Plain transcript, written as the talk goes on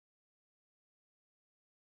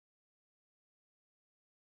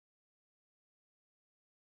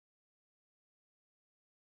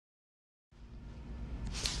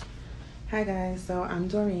Hi guys, so I'm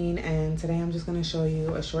Doreen and today I'm just going to show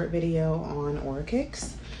you a short video on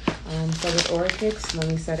Oraqix. So with Oraqix, when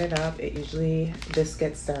we set it up, this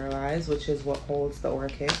gets sterilized, which is what holds the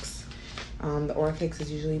Oraqix. The Oraqix is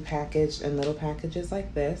usually packaged in little packages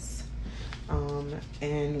like this.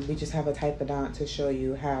 And we just have a typodont to show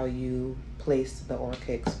you how you place the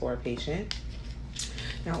Oraqix for a patient.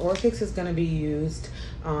 Now, Oraqix is going to be used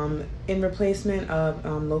in replacement of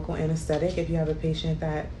local anesthetic if you have a patient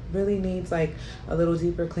that really needs like a little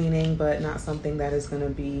deeper cleaning, but not something that is going to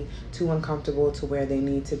be too uncomfortable to where they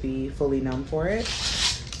need to be fully numb for it.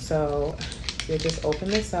 So you just open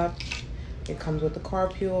this up. It comes with a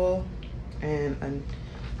carpule and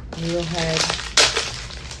a needle head.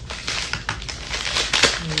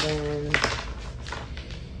 And then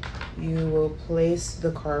you will place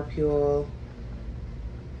the carpule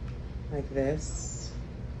like this.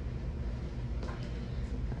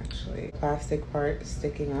 Actually, plastic part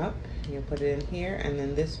sticking up. You'll put it in here, and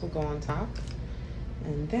then this will go on top.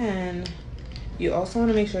 And then you also want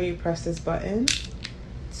to make sure you press this button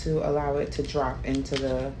to allow it to drop into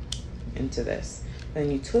this.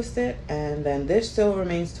 Then you twist it, and then this still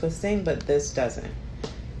remains twisting, but this doesn't.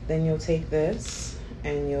 Then you'll take this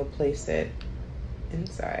and you'll place it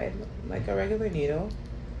inside like a regular needle.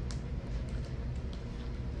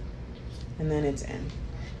 And then it's in.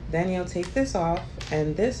 Then you'll take this off,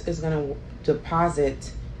 and this is gonna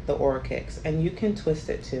deposit the Oraqix, and you can twist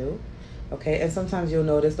it too, okay? And sometimes you'll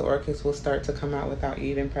notice the Oraqix will start to come out without you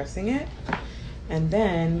even pressing it. And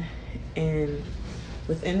then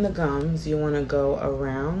within the gums, you wanna go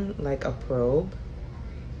around like a probe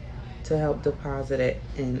to help deposit it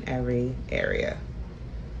in every area,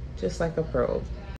 just like a probe.